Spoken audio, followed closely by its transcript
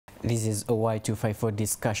This is a Y254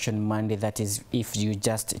 discussion Monday. That is, if you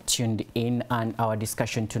just tuned in, and our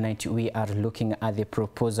discussion tonight, we are looking at the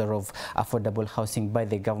proposal of affordable housing by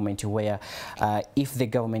the government, where if the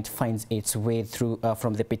government finds its way through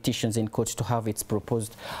from the petitions in court to have its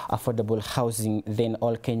proposed affordable housing, then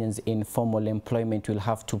all Kenyans in formal employment will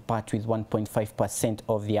have to part with 1.5%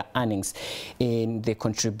 of their earnings in the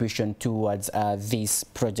contribution towards this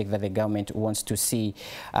project that the government wants to see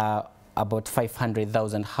about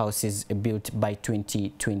 500,000 houses built by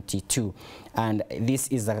 2022. And this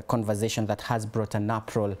is a conversation that has brought an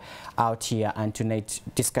uproar out here, and tonight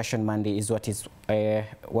Discussion Monday is what it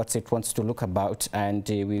wants to look about, and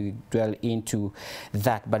we dwell into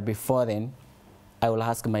that. But before then, I will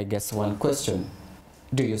ask my guests one question.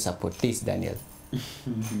 Do you support this, Daniel?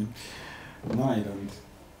 No, I don't.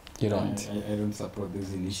 You don't? I don't support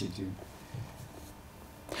this initiative.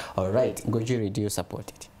 All right. Gojiri, do you support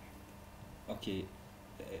it? Okay,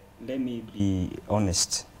 let me be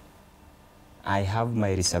honest. I have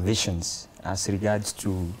my reservations as regards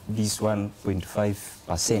to this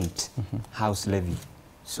 1.5% house levy.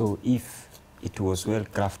 So if it was well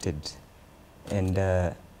crafted and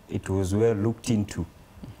it was well looked into,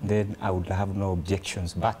 then I would have no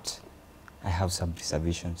objections, but I have some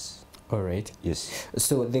reservations. All right. Yes.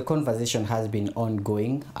 So the conversation has been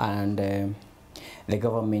ongoing, and the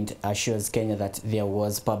government assures Kenya that there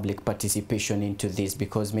was public participation into this,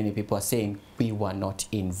 because many people are saying we were not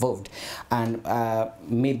involved. And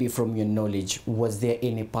maybe from your knowledge, was there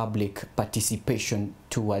any public participation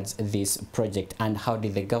towards this project, and how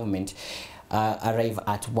did the government arrive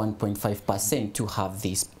at 1.5% to have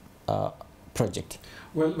this project?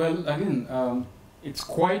 Well, again, it's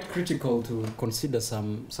quite critical to consider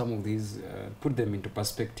some of these, put them into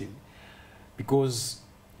perspective, because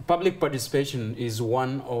public participation is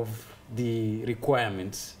one of the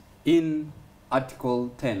requirements in Article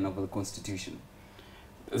 10 of the Constitution.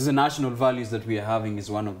 The national values that we are having is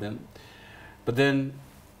one of them. But then,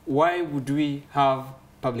 why would we have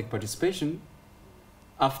public participation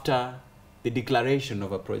after the declaration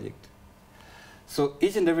of a project? So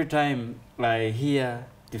each and every time I hear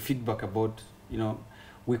the feedback about,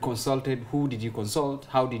 we consulted, who did you consult,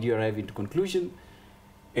 how did you arrive into conclusion,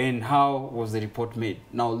 and how was the report made?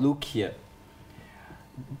 Now look here.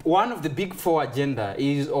 One of the big four agenda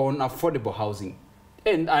is on affordable housing.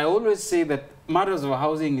 And I always say that matters of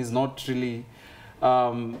housing is not really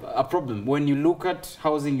a problem. When you look at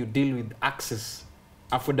housing, you deal with access,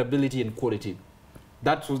 affordability, and quality.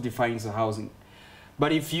 That's what defines the housing.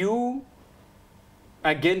 But if you,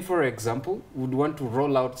 again, for example, would want to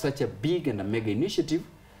roll out such a big and a mega initiative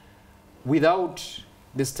without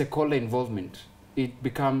the stakeholder involvement, it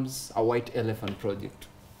becomes a white elephant project.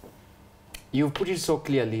 You've put it so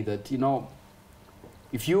clearly that,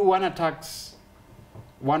 if you want to tax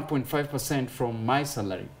 1.5% from my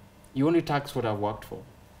salary, you only tax what I've worked for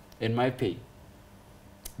and my pay.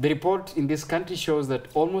 The report in this country shows that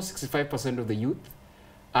almost 65% of the youth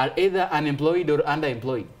are either unemployed or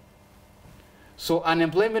underemployed. So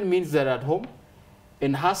unemployment means they're at home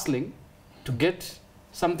and hustling to get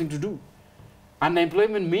something to do.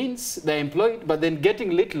 Unemployment means they're employed, but then getting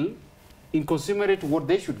little in commensurate to what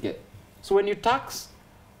they should get. So when you tax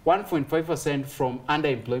 1.5% from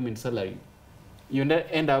underemployment salary, you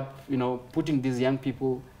end up, putting these young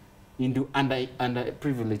people into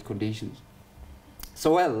underprivileged conditions.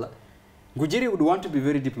 So, well, Gujiri would want to be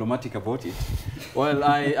very diplomatic about it. Well,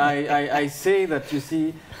 I say that, you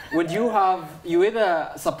see, when you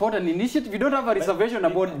either support an initiative, you don't have a reservation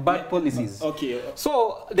about bad policies. Okay.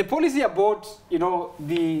 So the policy about,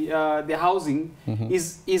 the housing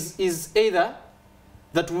is either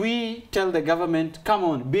that we tell the government, come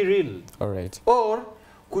on, be real. All right. Or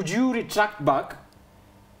could you retract back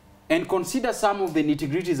and consider some of the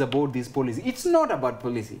nitty-gritties about this policy? It's not about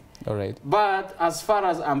policy. All right. But as far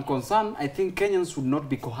as I'm concerned, I think Kenyans should not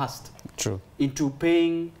be coerced into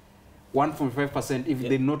paying 1.5% if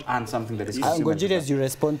they not earn something that is consumer. Gojiri, as you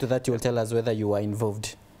respond to that, you will tell us whether you are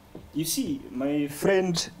involved. You see, my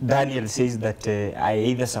friend Daniel says that I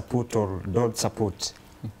either support or don't support.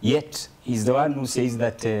 Yet, he's the one who says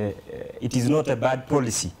that it is not a bad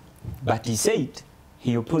policy. But he said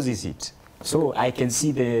he opposes it. So I can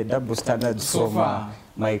see the double standards from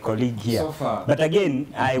my colleague here. But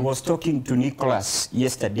again, I was talking to Nicholas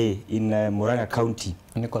yesterday in Murang'a County.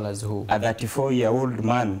 Nicholas who? A 34-year-old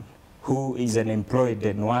man who is unemployed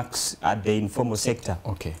and works at the informal sector.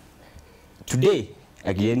 Okay. Today,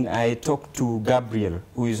 again, I talked to Gabriel,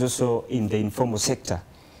 who is also in the informal sector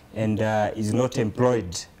and is not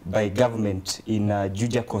employed by government in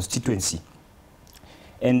Juja constituency.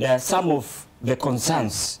 And some of the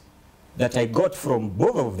concerns that I got from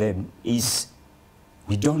both of them is,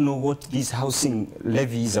 we don't know what this housing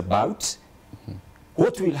levy is about.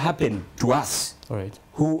 What will happen to us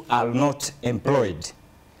who are not employed?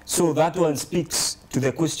 So that one speaks to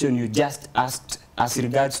the question you just asked as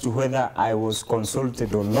regards to whether I was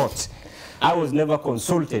consulted or not. I was never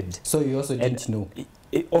consulted. So you also didn't know?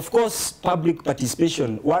 Of course, public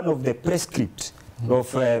participation, one of the prescripts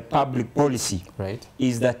of public policy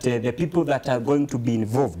is that the people that are going to be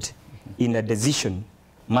involved in a decision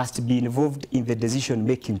must be involved in the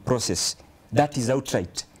decision-making process. That is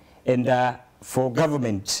outright. And for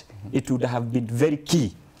government, it would have been very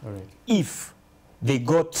key if they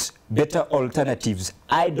got better alternatives.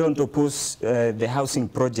 I don't oppose the housing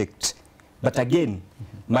project, but again,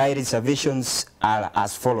 my reservations are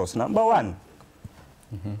as follows. Number one,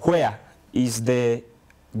 where is the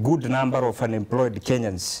good number of unemployed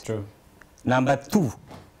Kenyans? True. Number two,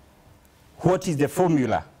 what is the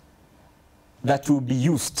formula that will be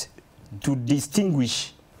used to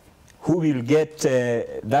distinguish who will get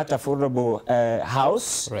that affordable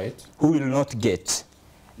house, who will not get?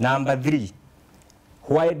 Number three,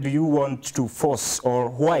 why do you want to force, or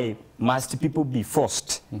why must people be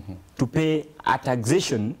forced to pay a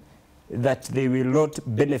taxation that they will not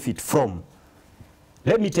benefit from?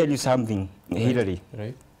 Let me tell you something, Hillary.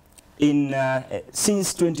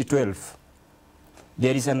 Since 2012,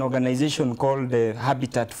 there is an organization called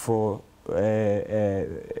Habitat for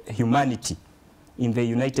Humanity in the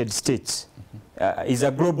United States. Is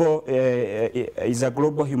a global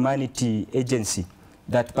humanity agency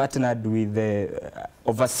that partnered with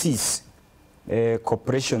overseas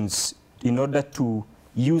corporations in order to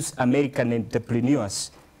use American entrepreneurs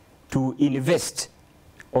to invest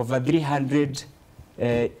over 300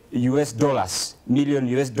 million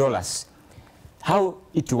US dollars. How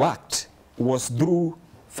it worked was through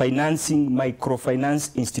financing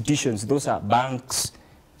microfinance institutions. Those are banks,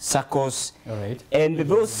 SACCOs, and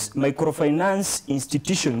those microfinance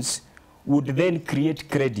institutions would then create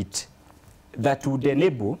credit that would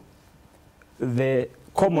enable the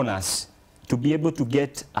commoners to be able to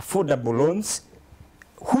get affordable loans,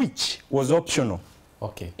 which was optional.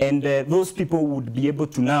 And those people would be able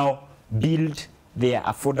to now build their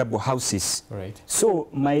affordable houses. So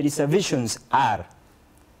my reservations are,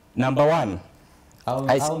 number one,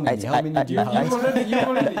 how many do you have?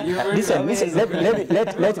 Listen,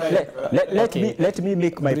 let me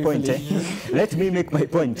make my point. Let me make my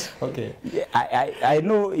point. I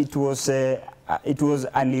know it was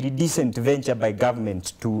an iridescent venture by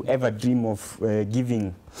government to ever dream of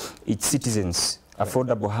giving its citizens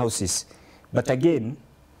affordable houses. But again,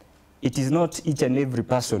 it is not each and every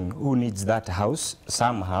person who needs that house.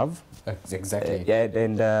 Some have.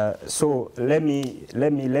 So let me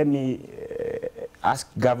ask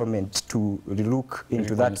government to relook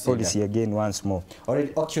into that policy again once more.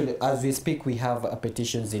 Actually, as we speak, we have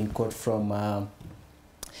petitions in court from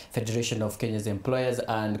Federation of Kenya's Employers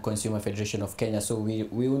and Consumer Federation of Kenya. So we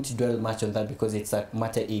won't dwell much on that because it's a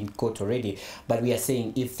matter in court already. But we are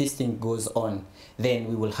saying if this thing goes on, then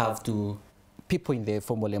we will have to, people in the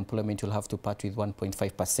formal employment will have to part with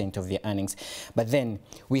 1.5% of their earnings. But then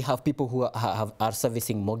we have people who are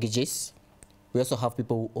servicing mortgages. We also have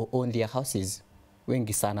people who own their houses.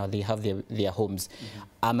 Wengi sana, they have their homes.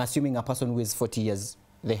 I'm assuming a person who is 40 years,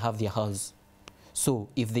 they have their house. So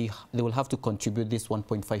if they will have to contribute this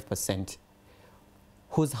 1.5%,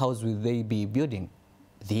 whose house will they be building?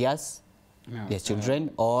 Theirs, their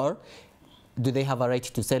children, or do they have a right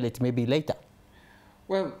to sell it maybe later?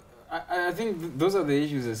 Well, I think those are the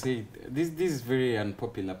issues I say. This is very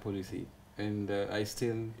unpopular policy, and I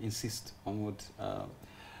still insist on what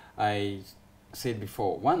I said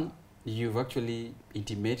before. One, you've actually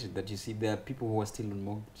intimated that you see there are people who are still on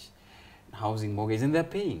mortgage, housing mortgage, and they're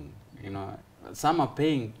paying. You know, some are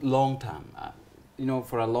paying long term. You know,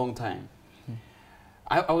 for a long time.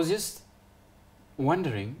 I was just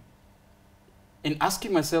wondering and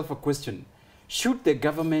asking myself a question: should the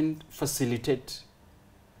government facilitate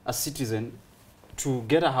a citizen to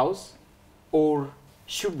get a house, or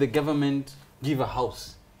should the government give a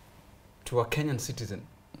house to a Kenyan citizen?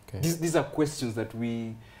 These are questions that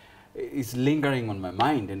is lingering on my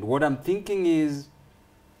mind, and what I'm thinking is,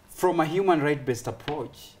 from a human right-based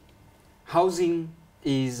approach, housing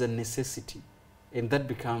is a necessity, and that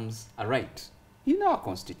becomes a right in our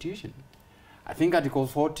constitution. I think Article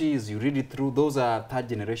 40, as you read it through, those are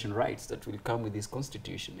third-generation rights that will come with this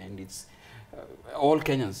constitution, and it's all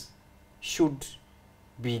Kenyans should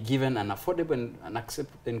be given an affordable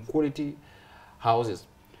and quality houses.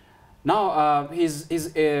 Now, he's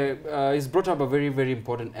brought up a very, very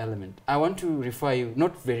important element. I want to refer you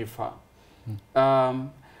not very far.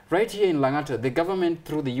 right here in Langata, the government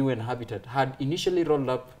through the UN Habitat had initially rolled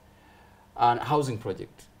up a housing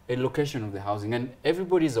project, a location of the housing, and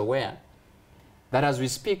everybody is aware that as we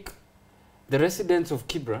speak, the residents of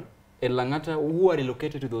Kibra and Langata who are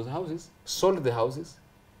relocated to those houses sold the houses,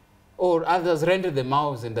 or others rented them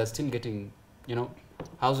out and they're still getting, you know,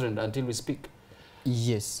 house rent until we speak.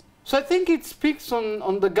 Yes. So I think it speaks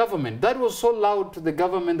on the government. That was so loud to the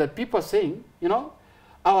government that people are saying, you know,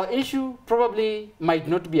 our issue probably might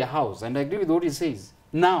not be a house. And I agree with what he says.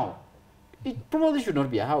 Now, it probably should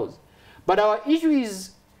not be a house. But our issue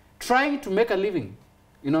is trying to make a living,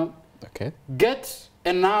 you know, get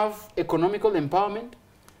enough economical empowerment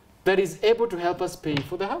that is able to help us pay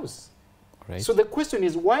for the house. Right. So the question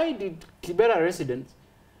is, why did Kibera residents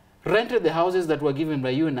rented the houses that were given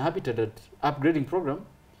by UN Habitat at upgrading program,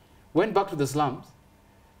 went back to the slums,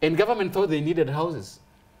 and government thought they needed houses?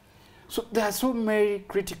 So there are so many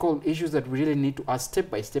critical issues that we really need to ask step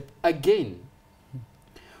by step. Again,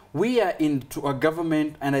 we are into a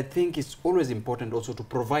government, and I think it's always important also to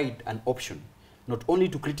provide an option, not only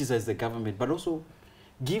to criticize the government, but also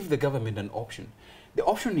give the government an option. The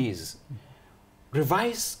option is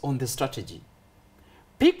revise on the strategy.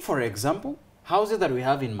 Pick, for example, houses that we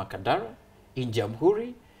have in Makadara, in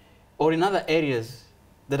Jamhuri, or in other areas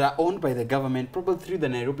that are owned by the government, probably through the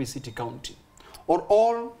Nairobi City County, or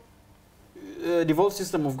all devolved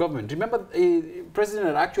system of government. Remember, the president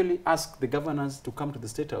had actually asked the governors to come to the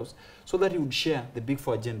State House so that he would share the Big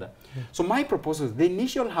Four agenda. Yeah. So my proposal is, the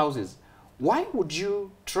initial houses, why would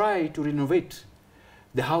you try to renovate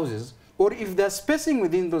the houses? Or if there's spacing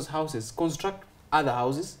within those houses, construct other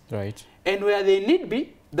houses. Right. And where they need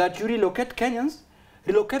be, that you relocate Kenyans,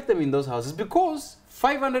 relocate them in those houses, because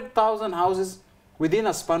 500,000 houses within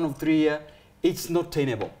a span of 3 years, it's not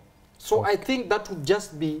tenable. So I think that would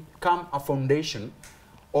just become a foundation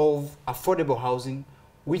of affordable housing,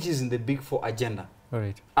 which is in the Big Four agenda.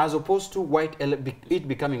 Right. As opposed to it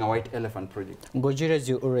becoming a white elephant project. Ngojira, as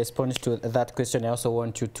you respond to that question, I also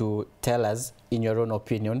want you to tell us, in your own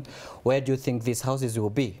opinion, where do you think these houses will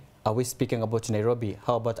be? Are we speaking about Nairobi?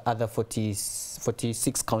 How about other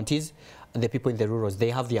 46 counties? The people in the rurals, they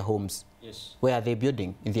have their homes. Yes. Where are they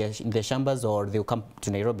building? In their shambas, or they'll come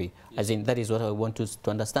to Nairobi? Yes. As in, that is what I want to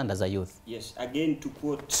understand as a youth. Yes. Again, to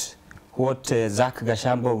quote what Zach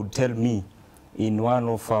Gashamba would tell me in one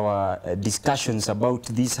of our discussions about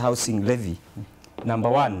this housing levy. Number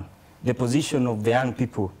one, the position of the young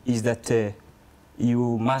people is that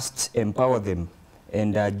you must empower them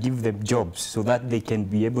and give them jobs so that they can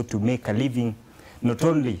be able to make a living, not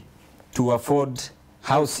only to afford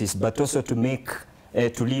houses, but also to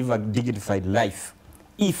live a dignified life.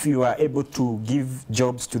 If you are able to give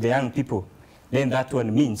jobs to the young people, then that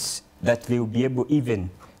one means that they will be able even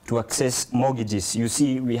to access mortgages. You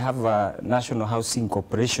see, we have a National Housing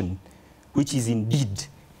Corporation, which is indeed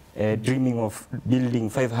dreaming of building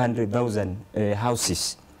 500,000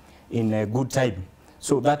 houses in a good time.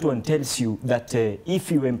 So that one tells you that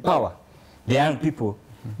if you empower the young people,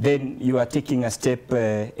 then you are taking a step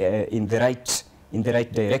in the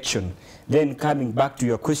right direction. Then coming back to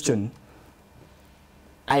your question,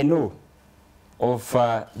 I know of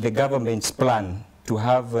the government's plan to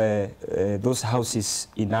have those houses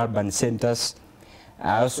in urban centers.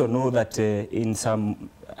 I also know that in some,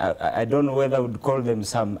 I don't know whether I would call them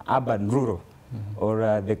some urban rural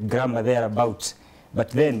or the grammar thereabouts, but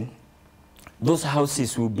then those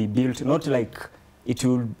houses will be built not like it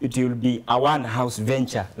will be a one house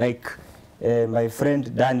venture, like my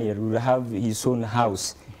friend Daniel will have his own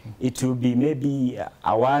house. It will be maybe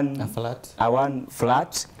a one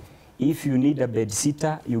flat. If you need a bed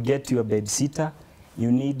sitter, you get your bed sitter. You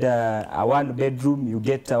need a one bedroom, you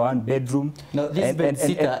get a one bedroom. Now this bed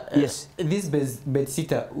sitter, yes. This bed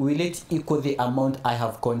sitter, will it equal the amount I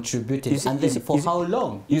have contributed? See, and then for how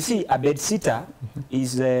long? You see, a bed sitter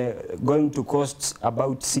is going to cost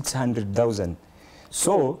about 600,000.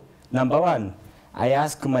 So, number one, I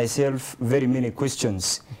ask myself very many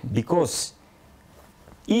questions, because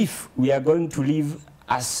if we are going to live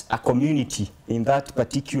as a community in that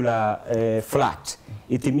particular flat,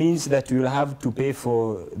 it means that we will have to pay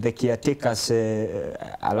for the caretakers'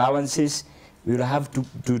 allowances, we will have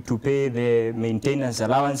to pay the maintenance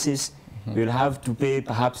allowances, we will have to pay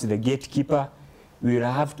perhaps the gatekeeper, we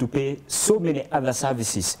will have to pay so many other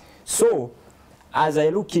services. So, as I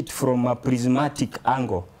look it from a prismatic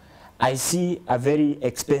angle, I see a very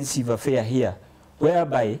expensive affair here,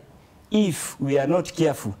 whereby if we are not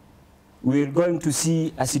careful, we're going to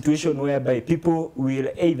see a situation whereby people will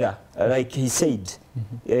either, like he said,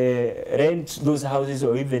 rent those houses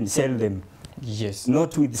or even sell them. Yes.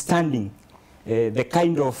 Notwithstanding the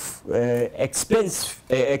kind of expensive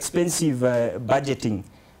budgeting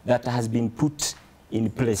that has been put in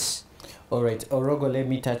place. All right, Orogo, let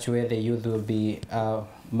me touch where the youth will be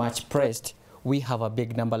much pressed. We have a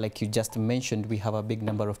big number, like you just mentioned, we have a big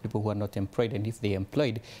number of people who are not employed, and if they are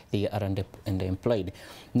employed, they are underemployed.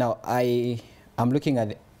 Now, I'm looking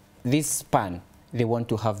at this span. They want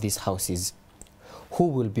to have these houses. Who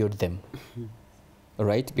will build them?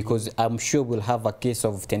 Right? Because I'm sure we'll have a case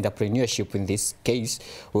of entrepreneurship in this case.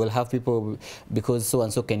 We'll have people, because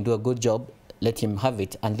so-and-so can do a good job, let him have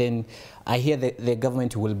it. And then I hear the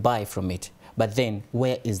government will buy from it. But then,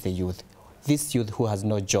 where is the youth? This youth who has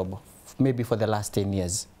no job, maybe for the last 10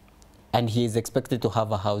 years, and he is expected to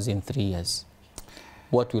have a house in 3 years.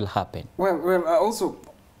 What will happen? Well, also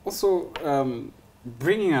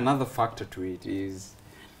bringing another factor to it is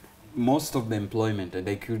most of the employment, and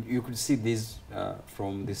you could see this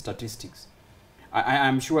from the statistics.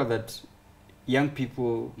 I'm sure that young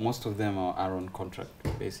people, most of them are on contract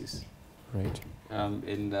basis. Right.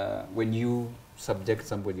 And when you subject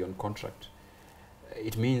somebody on contract,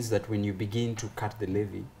 it means that when you begin to cut the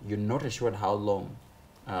levy, you're not assured how long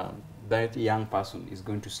that young person is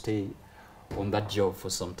going to stay on that job for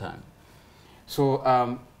some time. So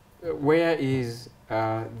where is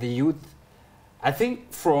the youth? I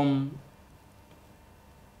think from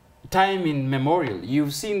time immemorial,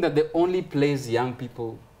 you've seen that the only place young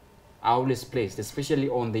people are always placed, especially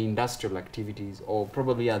on the industrial activities or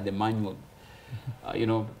probably at the manual,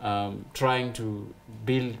 trying to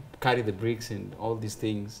carry the bricks and all these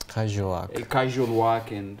things. Casual work. Casual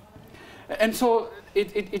work, and so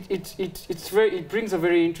it brings a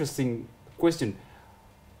very interesting question.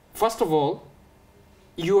 First of all,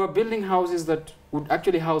 you are building houses that would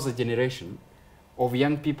actually house a generation of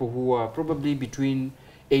young people who are probably between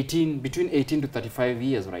 18 to 35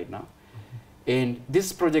 years right now. And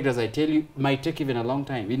this project, as I tell you, might take even a long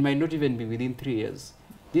time. It might not even be within 3 years.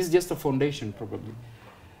 This is just a foundation, probably.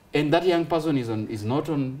 And that young person is not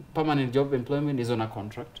on permanent job employment, is on a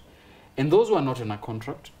contract. And those who are not on a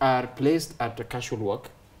contract are placed at the casual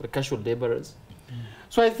work, the casual laborers.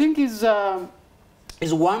 So I think is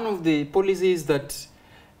one of the policies that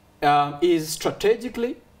is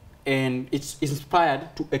strategically and it's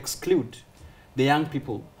inspired to exclude the young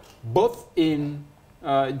people, both in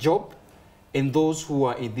job and those who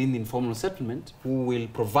are in the informal settlement, who will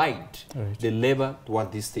provide the labor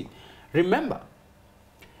toward this thing. Remember,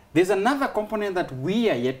 there's another component that we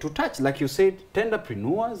are yet to touch. Like you said,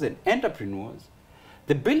 tenderpreneurs and entrepreneurs.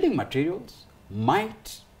 The building materials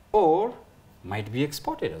might be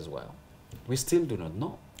exported as well. We still do not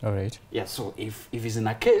know. All right. Yeah, so if it's in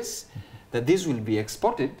a case that this will be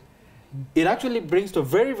exported, it actually brings to a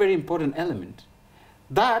very, very important element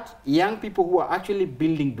that young people who are actually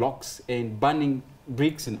building blocks and burning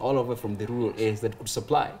bricks and all over from the rural areas that could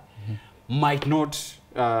supply might not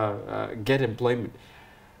get employment.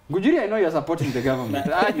 Gujiri, I know you're supporting the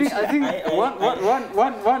government. I agree.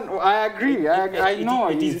 I know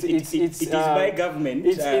it is by government.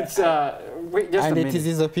 Wait, just and a minute.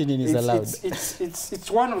 his opinion is allowed.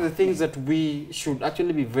 It's one of the things that we should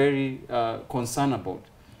actually be very concerned about.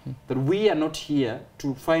 That we are not here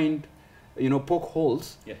to find, poke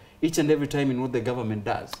holes each and every time in what the government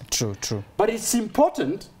does. True. But it's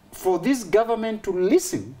important for this government to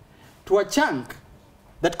listen to a chunk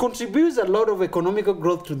that contributes a lot of economical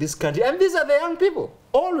growth to this country. And these are the young people,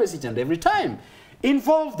 always each and every time.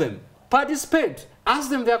 Involve them, participate, ask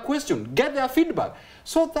them their question, get their feedback,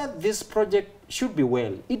 so that this project should be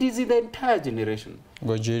well. It is in the entire generation.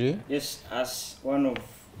 Gojiri? Yes, as one of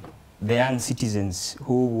the young citizens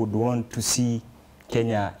who would want to see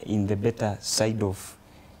Kenya in the better side of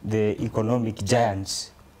the economic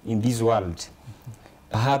giants in this world,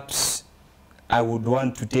 perhaps I would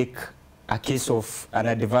want to take a case of an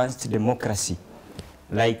advanced democracy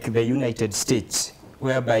like the United States,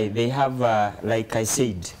 whereby they have, like I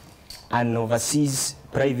said, an overseas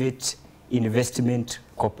private investment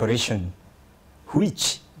corporation,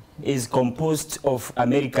 which is composed of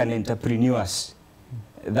American entrepreneurs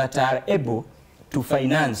that are able to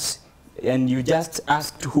finance. And you just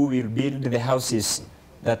asked who will build the houses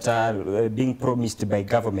that are being promised by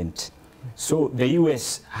government. So the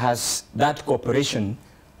US has that corporation,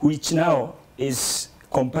 which now is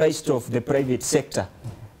comprised of the private sector,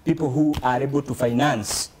 people who are able to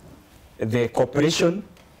finance the corporation,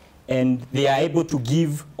 and they are able to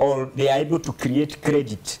give, or they are able to create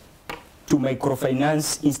credit to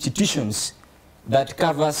microfinance institutions that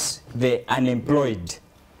covers the unemployed,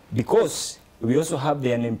 because we also have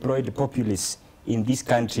the unemployed populace in this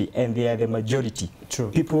country, and they are the majority. True.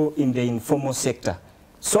 People in the informal sector.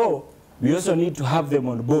 So we also need to have them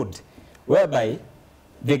on board. whereby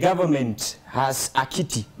the government has a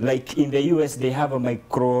kitty, like in the US they have a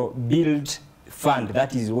micro build fund,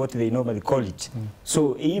 that is what they normally call it.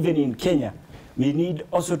 So even in Kenya, we need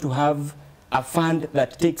also to have a fund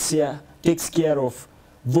that takes care of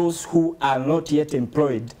those who are not yet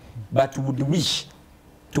employed but would wish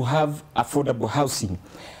to have affordable housing.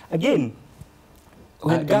 Again,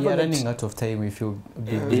 when we are running out of time, if you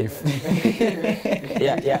be brief.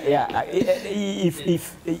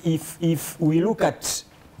 If we look at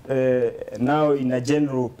now in a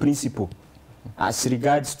general principle, as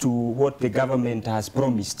regards to what the government has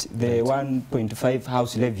promised, the 1.5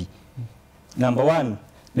 house levy, number one,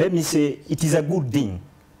 let me say it is a good thing,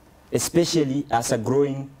 especially as a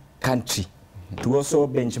growing country, to also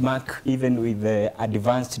benchmark even with the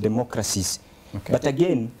advanced democracies. Okay. But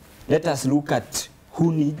again, let us look at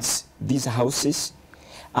who needs these houses.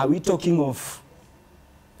 Are we talking of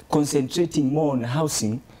concentrating more on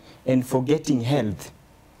housing and forgetting health?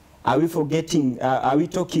 Are we forgetting, are we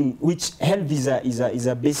talking, which health is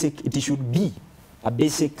a basic, it should be a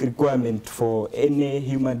basic requirement for any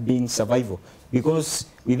human being survival, because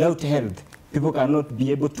without health, people cannot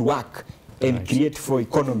be able to work and create for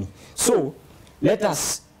economy. So let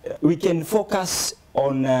us, we can focus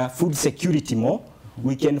on food security more,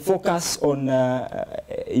 we can focus on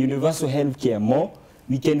universal health care more,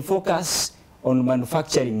 we can focus on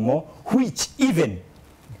manufacturing more, which even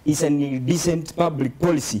is a decent public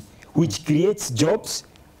policy, which creates jobs,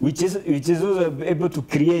 which is also able to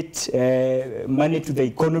create money to the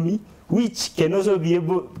economy, which can also be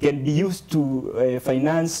used to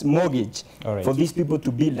finance mortgage for these people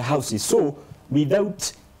to build houses. So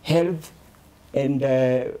without health and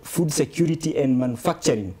food security and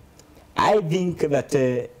manufacturing, I think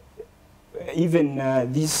that even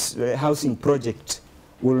this housing project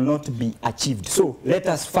will not be achieved. So let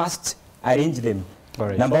us first arrange them.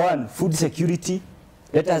 Number one, food security.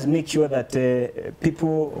 Let us make sure that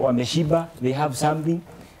people who are meshiba, they have something.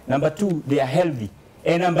 Number two, they are healthy.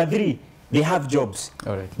 And number three, they have jobs.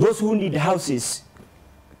 Those who need houses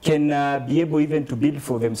can be able even to build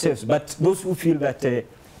for themselves. But those who feel that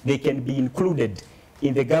they can be included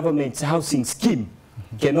in the government's housing scheme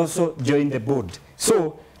can also join the board.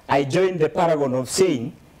 So I join the paragon of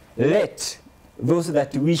saying, let those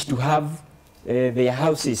that wish to have their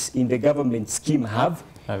houses in the government scheme have,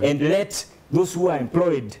 and let those who are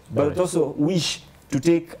employed but also wish to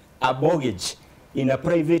take a mortgage in a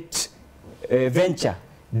private venture,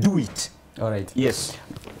 do it. All right. Yes.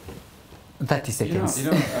 30 seconds.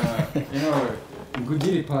 You know,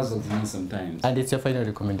 Gujiri puzzles me sometimes. And it's your final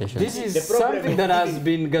recommendation. This is something that has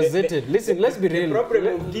been gazetted. Listen, let's be real. The problem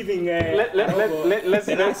of giving let's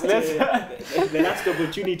the last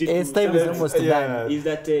opportunity to time is almost done. Is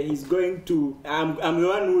that he's going to, I'm the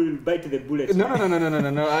one who will bite the bullet. No.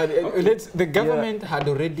 The government had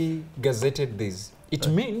already gazetted this. It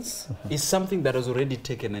means it's something that has already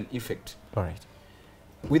taken an effect. All right.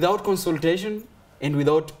 Without consultation and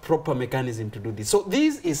without proper mechanism to do this. So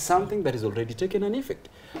this is something that is already taken an effect.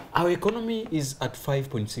 Our economy is at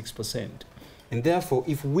 5.6%. And therefore,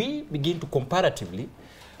 if we begin to comparatively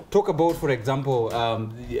talk about, for example,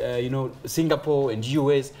 Singapore and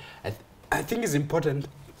US, I think it's important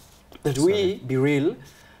that we be real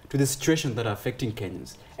to the situation that are affecting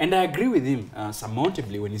Kenyans. And I agree with him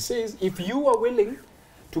surmountably when he says, if you are willing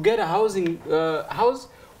to get a housing house,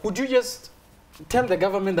 would you just tell the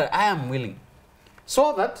government that I am willing?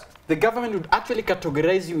 So that the government would actually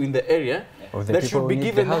categorize you in the area that should be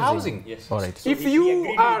given housing. Yes. All right. So if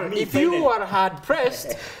you are hard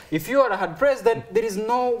pressed, then there is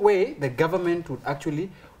no way the government would actually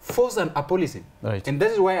force a policy. Right. And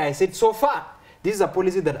that is why I said so far this is a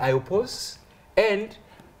policy that I oppose, and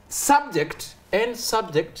subject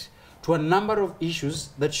to a number of issues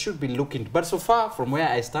that should be looked into. But so far from where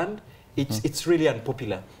I stand, it's really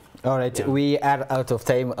unpopular. All right, we are out of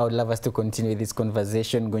time. I would love us to continue this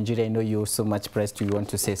conversation. Gunjiri, I know you're so much pressed. You want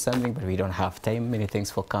to say something, but we don't have time. Many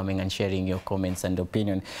thanks for coming and sharing your comments and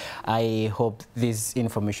opinion. I hope this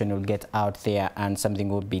information will get out there and something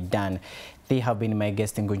will be done. They have been my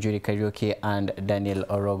guests in Gunjiri Kariuki and Daniel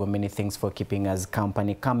Orogo. Many thanks for keeping us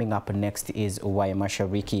company. Coming up next is Y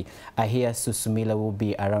Mashariki. I hear Susumila will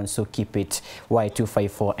be around, so keep it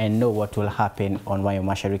Y254 and know what will happen on Y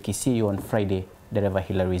Mashariki. See you on Friday. Dereva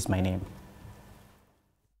Hillary is my name.